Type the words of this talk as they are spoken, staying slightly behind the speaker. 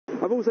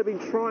I've also been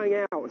trying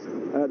out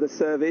the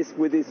service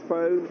with this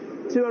phone.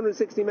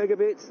 260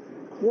 megabits,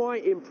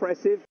 quite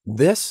impressive.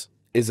 This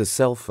is a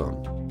cell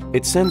phone.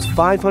 It sends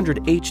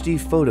 500 HD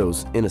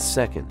photos in a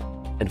second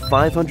and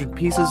 500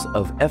 pieces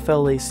of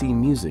FLAC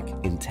music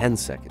in 10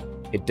 seconds.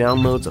 It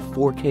downloads a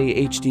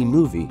 4K HD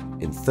movie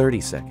in 30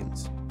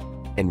 seconds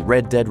and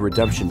Red Dead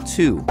Redemption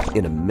 2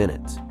 in a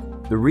minute.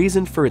 The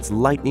reason for its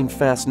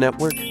lightning-fast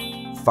network?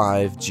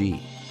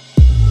 5G.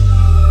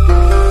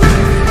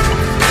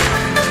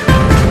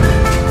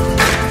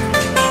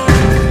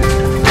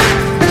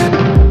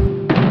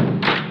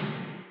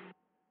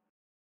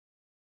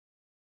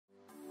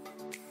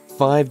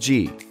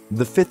 "5G,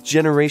 the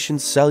fifth-generation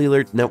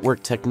cellular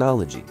network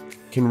technology,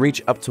 can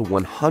reach up to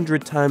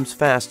 100 times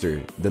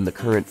faster than the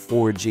current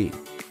 4G.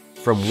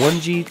 From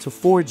 1G to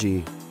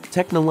 4G,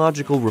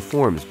 technological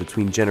reforms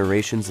between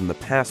generations in the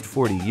past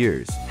 40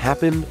 years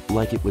happened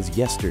like it was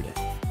yesterday.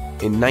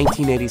 In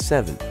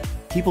 1987,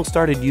 people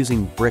started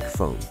using brick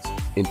phones.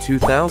 In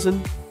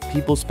 2000,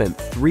 people spent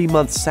 3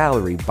 months'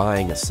 salary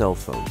buying a cell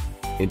phone.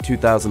 In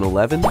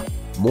 2011,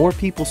 more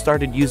people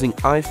started using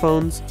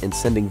iPhones and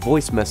sending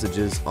voice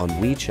messages on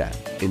WeChat.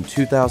 In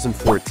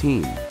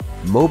 2014,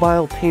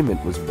 mobile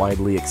payment was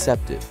widely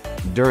accepted.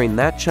 During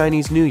that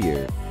Chinese New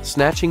Year,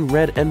 snatching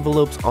red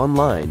envelopes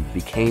online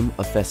became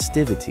a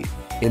festivity.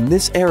 In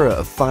this era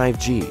of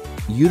 5G,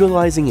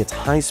 utilizing its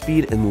high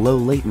speed and low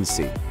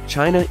latency,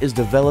 China is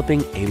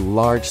developing a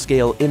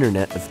large-scale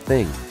Internet of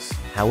Things.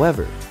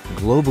 However,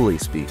 globally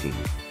speaking,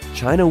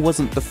 China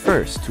wasn't the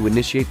first to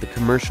initiate the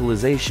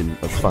commercialization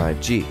of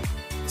 5G.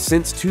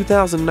 Since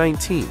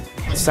 2019,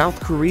 South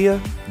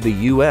Korea, the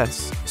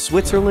US,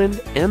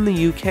 Switzerland, and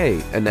the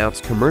UK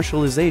announced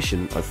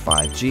commercialization of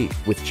 5G,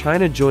 with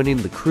China joining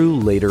the crew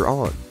later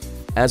on.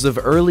 As of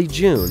early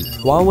June,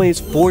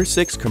 Huawei's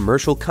 4.6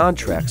 commercial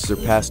contracts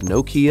surpassed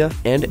Nokia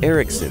and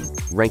Ericsson,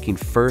 ranking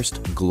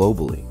first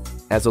globally.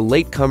 As a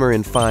latecomer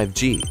in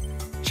 5G,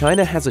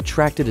 China has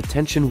attracted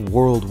attention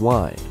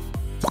worldwide.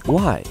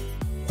 Why?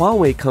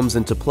 Huawei comes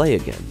into play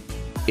again.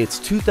 Its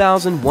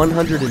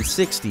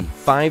 2,160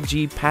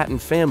 5G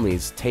patent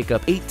families take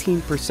up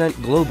 18%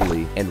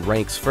 globally and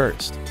ranks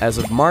first. As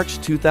of March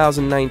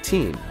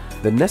 2019,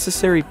 the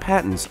necessary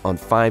patents on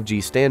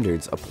 5G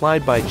standards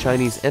applied by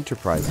Chinese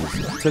enterprises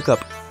took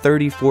up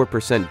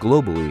 34%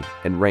 globally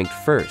and ranked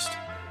first,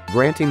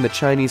 granting the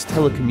Chinese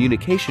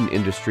telecommunication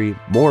industry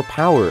more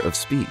power of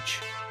speech.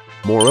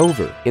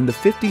 Moreover, in the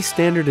 50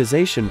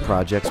 standardization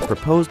projects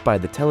proposed by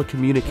the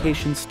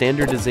telecommunications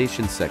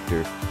standardization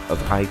sector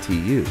of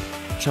ITU,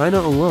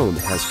 China alone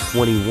has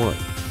 21.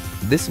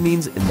 This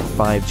means in the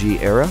 5G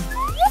era,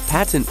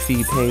 patent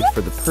fee paid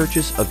for the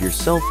purchase of your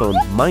cell phone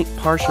might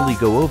partially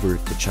go over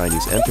to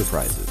Chinese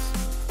enterprises.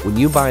 When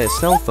you buy a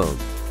cell phone,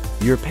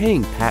 you're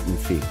paying patent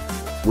fee.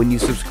 When you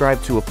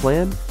subscribe to a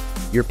plan,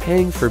 you're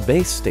paying for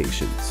base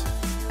stations.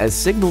 As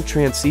signal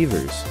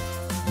transceivers,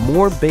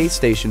 more base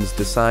stations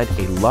decide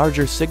a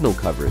larger signal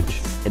coverage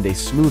and a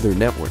smoother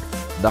network.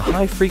 The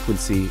high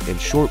frequency and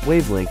short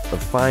wavelength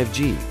of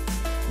 5G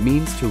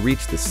means to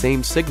reach the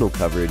same signal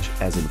coverage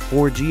as in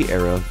 4G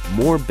era,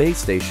 more base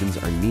stations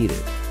are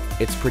needed.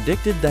 It's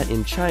predicted that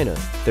in China,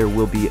 there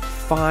will be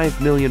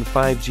 5 million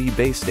 5G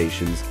base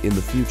stations in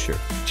the future.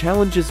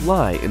 Challenges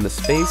lie in the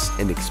space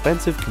and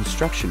expensive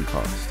construction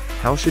cost.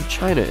 How should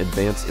China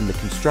advance in the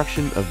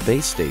construction of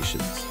base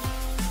stations?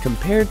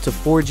 Compared to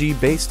 4G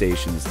base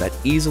stations that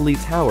easily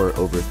tower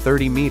over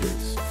 30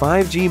 meters,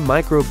 5G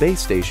micro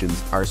base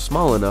stations are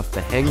small enough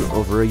to hang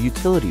over a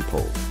utility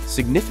pole,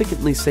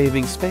 significantly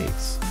saving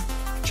space.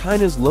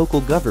 China's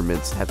local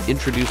governments have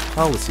introduced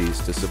policies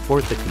to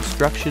support the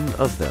construction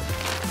of them.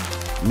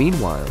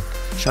 Meanwhile,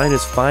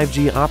 China's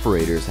 5G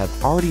operators have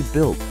already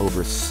built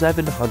over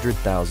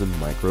 700,000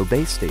 micro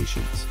base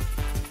stations.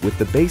 With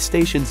the base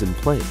stations in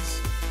place,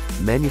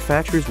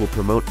 manufacturers will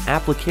promote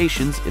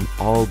applications in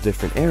all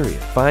different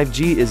areas.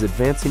 5G is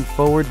advancing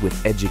forward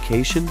with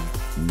education,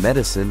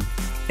 medicine,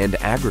 and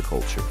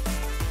agriculture.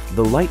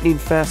 The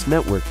lightning-fast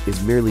network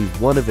is merely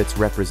one of its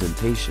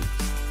representations.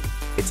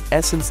 Its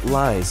essence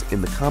lies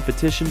in the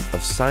competition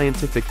of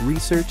scientific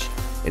research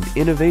and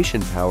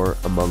innovation power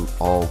among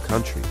all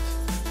countries.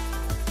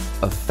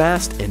 A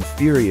fast and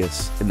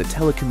furious in the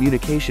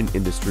telecommunication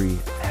industry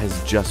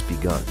has just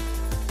begun.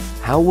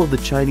 How will the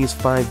Chinese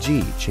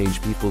 5G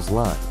change people's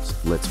lives?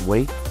 Let's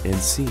wait and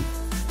see.